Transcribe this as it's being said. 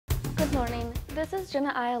Good morning. This is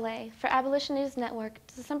Jenna ILA for Abolition News Network,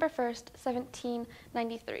 December 1st,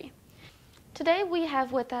 1793. Today we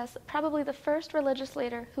have with us probably the first religious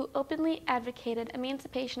leader who openly advocated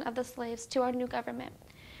emancipation of the slaves to our new government.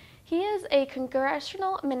 He is a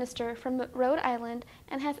Congregational minister from Rhode Island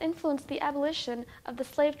and has influenced the abolition of the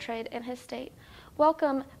slave trade in his state.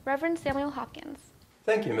 Welcome, Reverend Samuel Hopkins.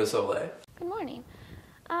 Thank you, Ms. Olay. Good morning.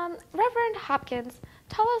 Reverend Hopkins,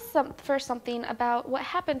 tell us first something about what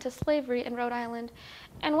happened to slavery in Rhode Island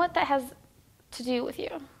and what that has to do with you.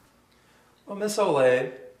 Well, Ms.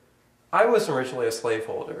 Olay, I was originally a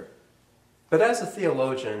slaveholder, but as a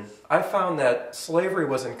theologian, I found that slavery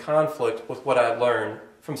was in conflict with what I had learned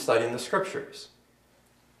from studying the scriptures.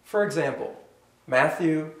 For example,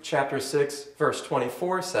 Matthew chapter 6, verse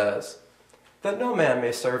 24 says that no man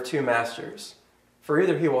may serve two masters, for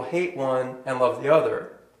either he will hate one and love the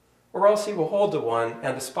other, or else he will hold to one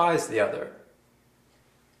and despise the other.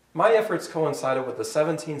 My efforts coincided with the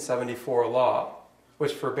 1774 law,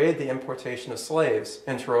 which forbade the importation of slaves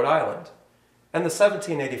into Rhode Island, and the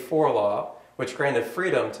 1784 law, which granted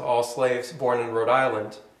freedom to all slaves born in Rhode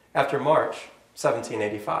Island after March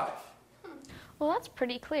 1785. Well, that's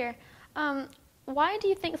pretty clear. Why do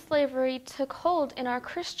you think slavery took hold in our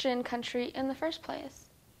Christian country in the first place?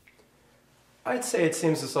 I'd say it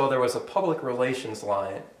seems as though there was a public relations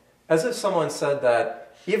line, as if someone said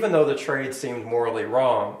that even though the trade seemed morally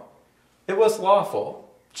wrong, it was lawful,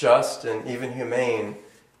 just, and even humane,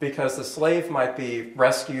 because the slave might be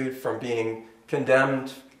rescued from being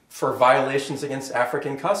condemned for violations against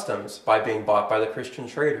African customs by being bought by the Christian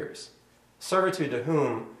traders, servitude to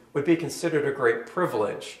whom would be considered a great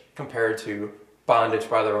privilege compared to bondage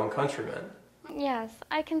by their own countrymen. Yes,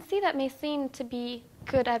 I can see that may seem to be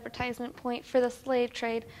a good advertisement point for the slave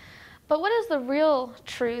trade, but what is the real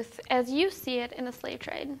truth as you see it in the slave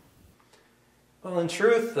trade? Well, in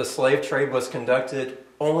truth, the slave trade was conducted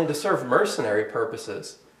only to serve mercenary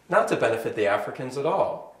purposes, not to benefit the Africans at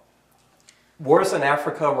all. Wars in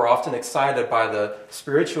Africa were often excited by the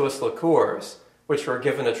spirituous liqueurs, which were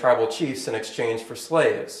given to tribal chiefs in exchange for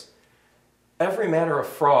slaves. Every manner of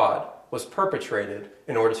fraud was perpetrated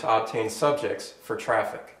in order to obtain subjects for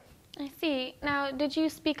traffic. I see. Now, did you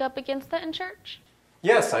speak up against that in church?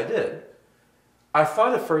 Yes, I did. I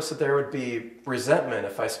thought at first that there would be resentment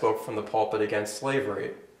if I spoke from the pulpit against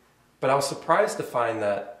slavery, but I was surprised to find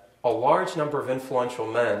that a large number of influential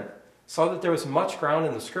men saw that there was much ground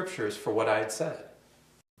in the scriptures for what I had said.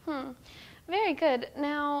 Very good.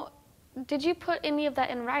 Now, did you put any of that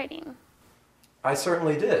in writing? I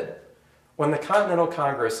certainly did. When the Continental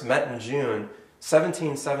Congress met in June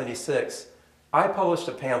 1776, I published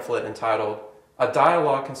a pamphlet entitled A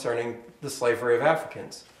Dialogue Concerning the Slavery of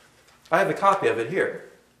Africans. I have a copy of it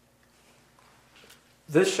here.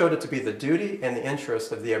 This showed it to be the duty and the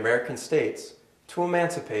interest of the American states to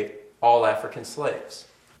emancipate all African slaves.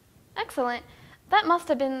 Excellent. That must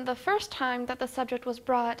have been the first time that the subject was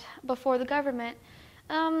brought before the government.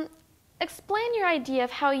 Explain your idea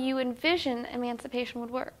of how you envision emancipation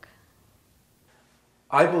would work.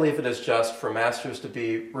 I believe it is just for masters to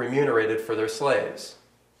be remunerated for their slaves.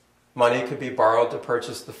 Money could be borrowed to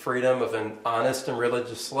purchase the freedom of an honest and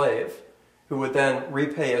religious slave, who would then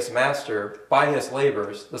repay his master by his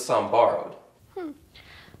labors the sum borrowed.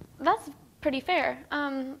 That's pretty fair.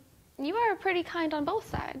 You are pretty kind on both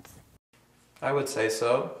sides. I would say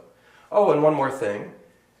so. Oh, and one more thing.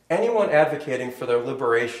 Anyone advocating for their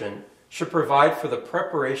liberation should provide for the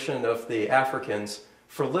preparation of the Africans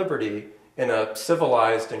for liberty in a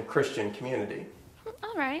civilized and Christian community.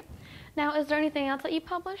 All right. Now, is there anything else that you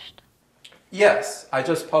published? Yes, I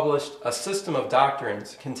just published a system of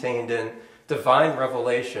doctrines contained in Divine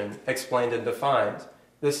Revelation, Explained and Defined,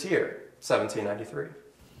 this year, 1793.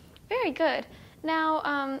 Very good.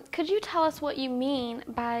 Now, could you tell us what you mean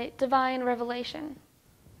by divine revelation?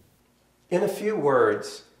 In a few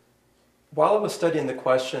words, while I was studying the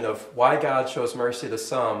question of why God shows mercy to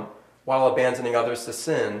some while abandoning others to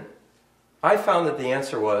sin, I found that the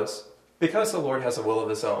answer was because the Lord has a will of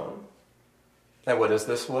his own. And what is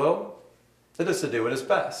this will? It is to do what is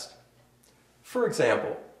best. For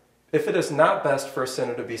example, if it is not best for a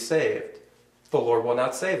sinner to be saved, the Lord will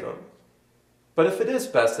not save him. But if it is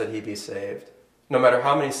best that he be saved, no matter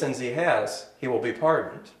how many sins he has, he will be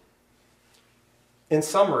pardoned. In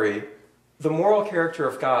summary, the moral character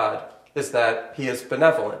of God is that he is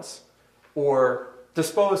benevolence, or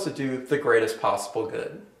disposed to do the greatest possible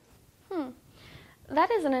good. That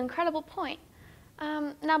is an incredible point.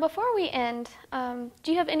 Now, before we end,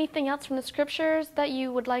 do you have anything else from the scriptures that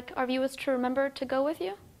you would like our viewers to remember to go with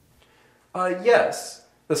you? Yes.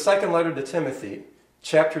 The second letter to Timothy,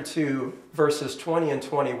 chapter 2, verses 20 and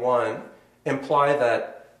 21 imply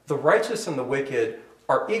that the righteous and the wicked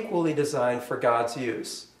are equally designed for God's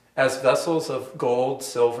use, as vessels of gold,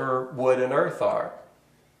 silver, wood, and earth are.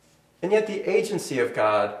 And yet the agency of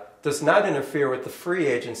God does not interfere with the free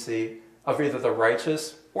agency of either the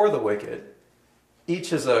righteous or the wicked.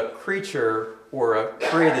 Each is a creature or a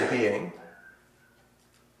created being.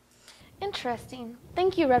 Interesting.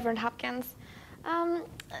 Thank you, Reverend Hopkins.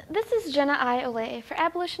 This is Jenna I. Olay for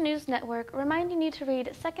Abolition News Network, reminding you to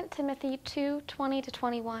read 2 Timothy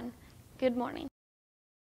 2:20-21. Good morning.